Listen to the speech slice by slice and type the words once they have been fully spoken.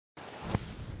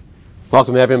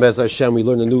Welcome everyone, Bez Hashem. We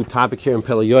learn a new topic here in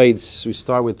Pele Yoetz. We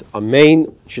start with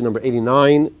Amen, issue number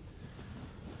 89.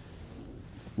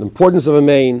 The importance of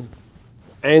Amen,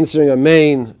 answering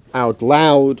Amen out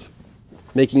loud,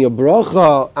 making a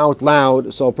bracha out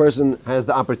loud so a person has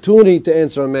the opportunity to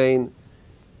answer Amen.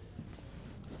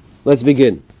 Let's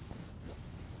begin.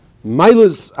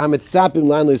 Mailus Hamitzapim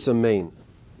Lanus Amen.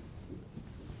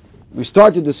 We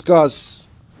start to discuss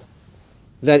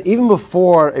that even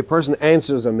before a person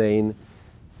answers Amen,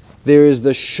 there is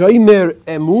the Shomer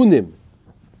Emunim.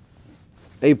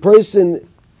 A person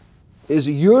is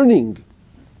yearning,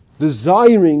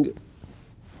 desiring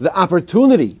the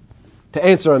opportunity to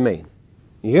answer Amen.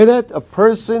 You hear that? A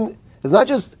person is not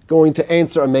just going to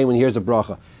answer Amen when he hears a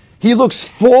bracha. He looks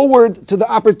forward to the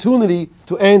opportunity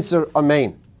to answer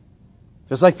Amen.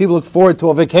 Just like people look forward to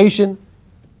a vacation,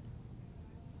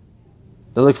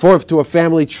 they look forward to a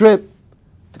family trip,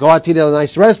 to go out to eat at a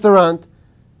nice restaurant.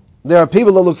 There are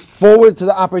people that look forward to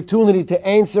the opportunity to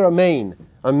answer Amen.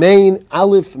 Amen,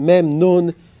 Aleph, Mem,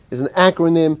 Nun, is an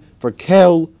acronym for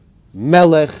Kel,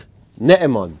 Melech,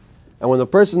 Ne'eman. And when the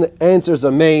person answers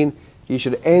Amen, he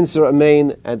should answer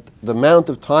Amen at the amount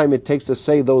of time it takes to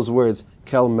say those words,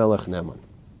 Kel, Melech, Ne'eman.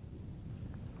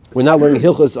 We're not learning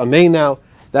Hilchos Amen now,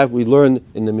 that we learned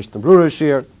in the Mishnah Berurah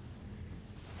Shir,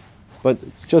 but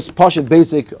just Pashut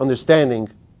basic understanding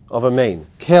of Amen.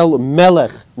 Kel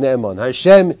Melech Ne'eman.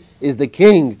 Hashem is the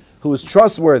king who is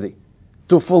trustworthy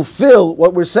to fulfill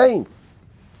what we're saying.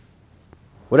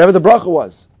 Whatever the bracha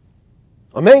was.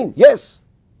 Amen. Yes.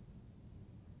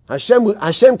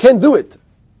 Hashem can do it.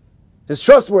 He's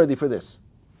trustworthy for this.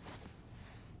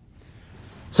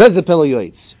 Says the Pele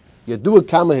Yoetz, Yadu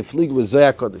Kama Heflig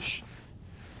V'Zeh HaKodesh.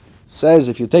 Says,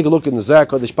 if you take a look in the Zeh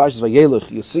HaKodesh Parshas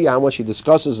Vayelech, you see how much he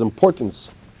discusses the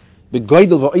importance,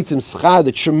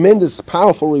 the tremendous,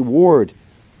 powerful reward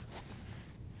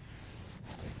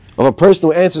of a person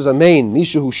who answers Amen.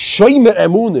 Mishu hu shomer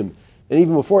emunim. And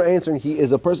even before answering, he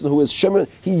is a person who is shomer.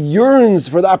 He yearns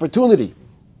for the opportunity.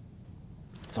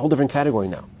 It's a whole different category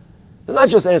now. It's not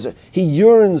just answer. He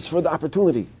yearns for the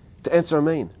opportunity to answer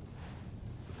Amen.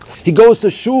 He goes to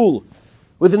shul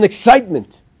with an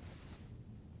excitement,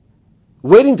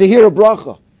 waiting to hear a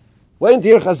bracha, waiting to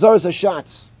hear chazaras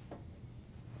hashatz,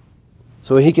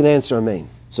 so he can answer Amen,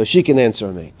 so she can answer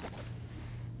Amen.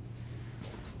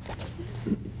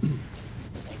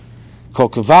 Kol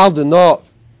kaval deno,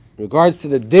 regards to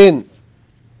the din,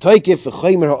 toikif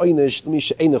v'chaymer ha'oinish l'mi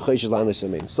she'eino chayshel la'anos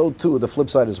Amen. So too, the flip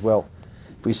side as well.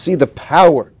 If we see the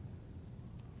power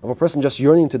of a person just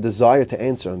yearning to desire to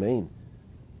answer Amen,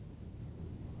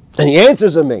 and he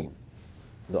answers Amen,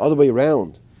 the other way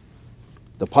around,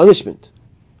 the punishment,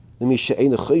 the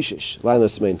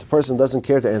person doesn't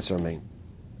care to answer Amen.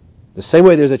 The same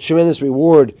way there's a tremendous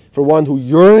reward for one who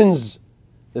yearns,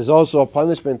 there's also a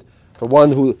punishment for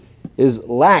one who is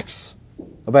lax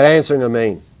about answering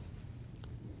Amen.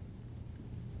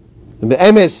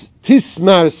 Says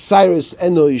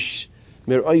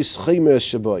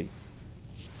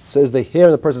the hair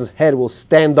on the person's head will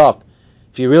stand up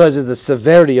if he realizes the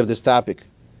severity of this topic.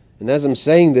 And as I'm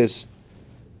saying this,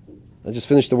 I'll just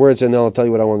finish the words and then I'll tell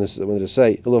you what I wanted to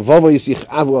say. He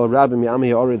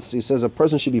says a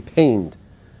person should be pained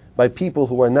by people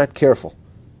who are not careful.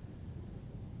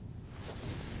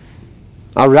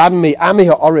 He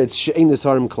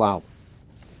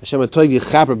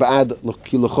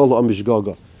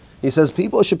says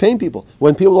people should pain people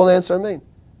when people don't answer Amen.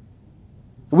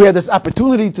 We have this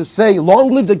opportunity to say, long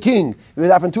live the king. We have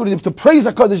the opportunity to praise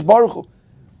HaKadosh Baruch Hu.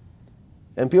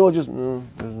 And people just...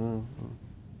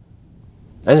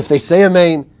 And if they say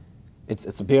Amen,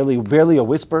 it's barely a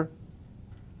whisper.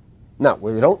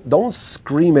 No, don't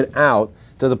scream it out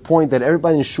to the point that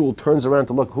everybody in shul turns around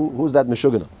to look, who's that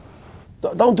Meshugana?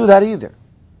 Don't do that either.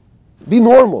 Be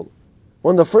normal.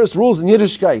 One of the first rules in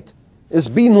Yiddishkeit is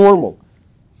be normal.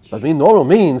 But being normal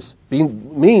means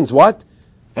what?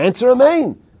 Answer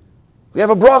Amen. We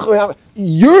have a bracha,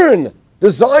 we have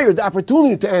desire, the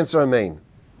opportunity to answer Amen.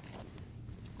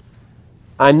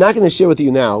 I'm not going to share with you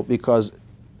now because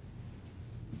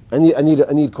I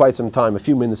need quite some time, a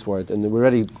few minutes for it, and we're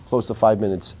already close to 5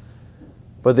 minutes.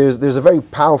 But there's a very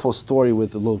powerful story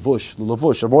with the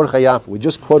Levush, or Mordechai Yafa. We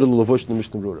just quoted the Levush in the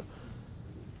Mishnah Berurah,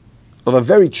 of a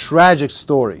very tragic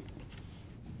story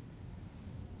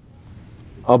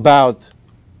about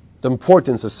the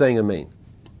importance of saying Amen.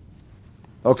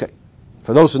 Okay,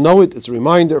 for those who know it, it's a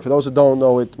reminder. For those who don't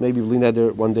know it, maybe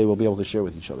one day we'll be able to share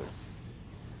with each other.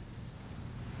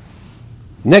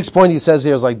 Next point he says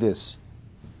here is like this.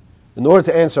 In order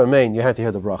to answer Amen, you have to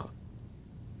hear the bracha.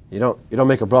 You don't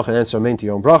make a bracha and answer amen to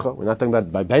your own bracha. We're not talking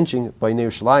about by benching, by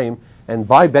Yerushalayim, and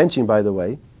by benching, by the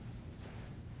way,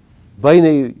 by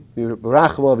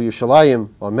Yerushalayim of Yerushalayim,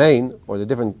 amen, or the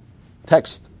different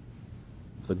text,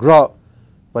 the gra.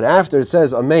 But after it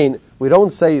says amen, we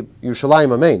don't say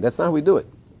Yerushalayim amen. That's not how we do it.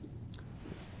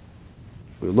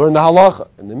 We learn the halacha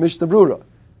in the Mishnah Brura,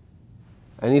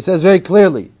 and he says very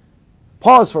clearly,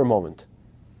 pause for a moment.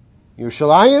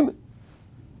 Yerushalayim,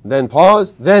 then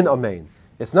pause, then amen.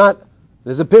 It's not,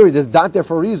 there's a period, there's dot there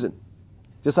for a reason.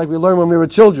 Just like we learned when we were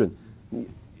children.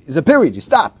 There's a period, you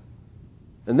stop.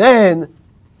 And then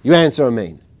you answer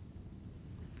amen.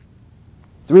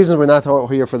 The reason we're not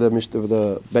here for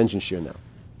the bench and shir now.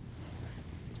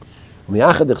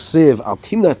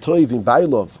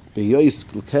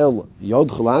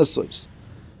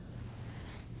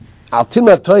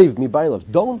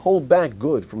 Don't hold back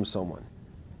good from someone.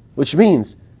 Which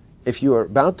means, if you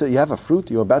have a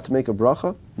fruit, you're about to make a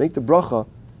bracha, make the bracha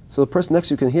so the person next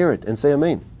to you can hear it and say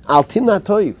amen. Al timna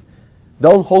toiv.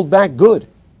 Don't hold back good.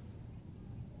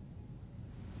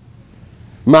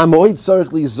 To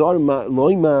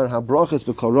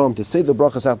say the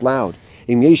brachas out loud.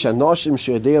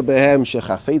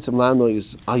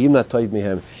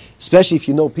 Especially if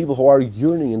you know people who are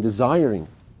yearning and desiring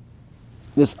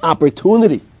this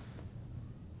opportunity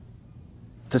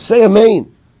to say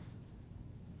amen.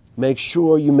 Make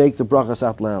sure you make the brachas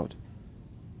out loud.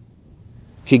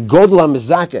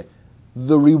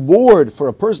 The reward for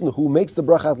a person who makes the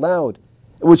bracha out loud,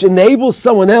 which enables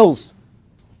someone else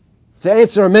to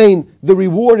answer amen, the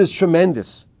reward is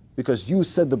tremendous because you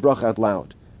said the bracha out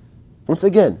loud. Once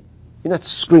again, you're not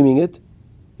screaming it.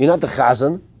 You're not the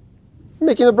chazan. You're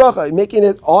making the bracha. You're making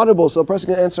it audible so a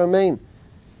person can answer amen.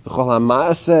 Whoever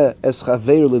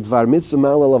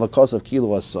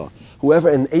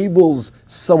enables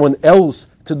someone else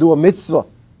to do a mitzvah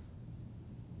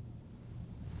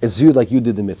is viewed like you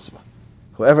did the mitzvah.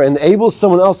 Whoever enables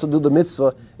someone else to do the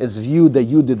mitzvah is viewed that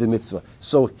you did the mitzvah.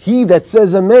 So he that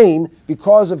says amen,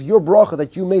 because of your bracha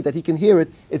that you made, that he can hear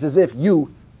it, it's as if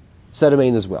you said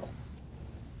amen as well.